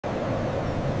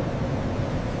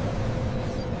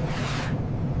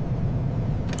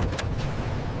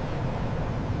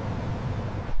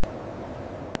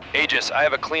Aegis, I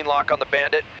have a clean lock on the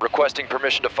Bandit, requesting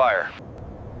permission to fire.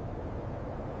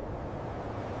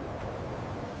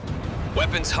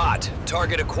 Weapons hot.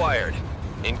 Target acquired.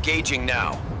 Engaging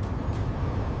now.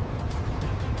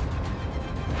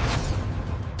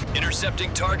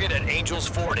 Intercepting target at Angels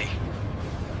 40.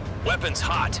 Weapons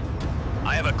hot.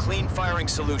 I have a clean firing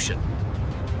solution.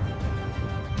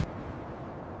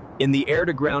 In the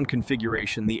air-to-ground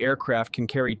configuration, the aircraft can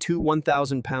carry two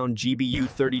 1,000-pound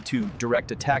GBU-32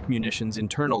 direct attack munitions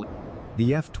internally.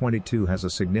 The F-22 has a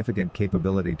significant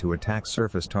capability to attack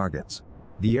surface targets.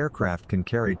 The aircraft can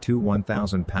carry two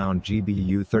 1,000-pound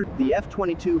GBU-30. The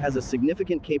F-22 has a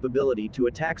significant capability to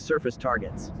attack surface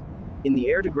targets. In the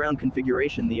air-to-ground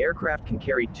configuration, the aircraft can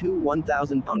carry two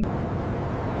 1,000-pound.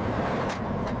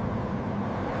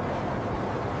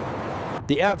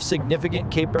 The F significant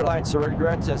capability to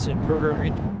regrets as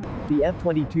superiority. The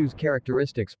F-22's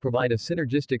characteristics provide a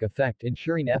synergistic effect,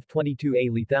 ensuring F-22A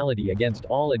lethality against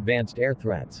all advanced air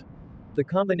threats. The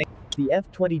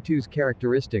F-22's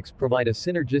characteristics provide a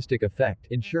synergistic effect,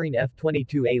 ensuring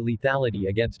F-22A lethality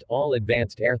against all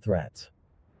advanced air threats.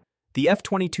 The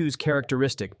F-22's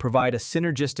characteristic provide a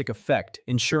synergistic effect,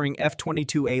 ensuring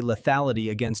F-22A lethality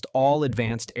against all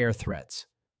advanced air threats.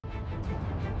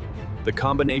 The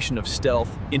combination of stealth,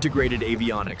 integrated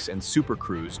avionics, and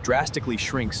Supercruise drastically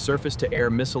shrinks surface-to-air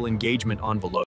missile engagement envelopes.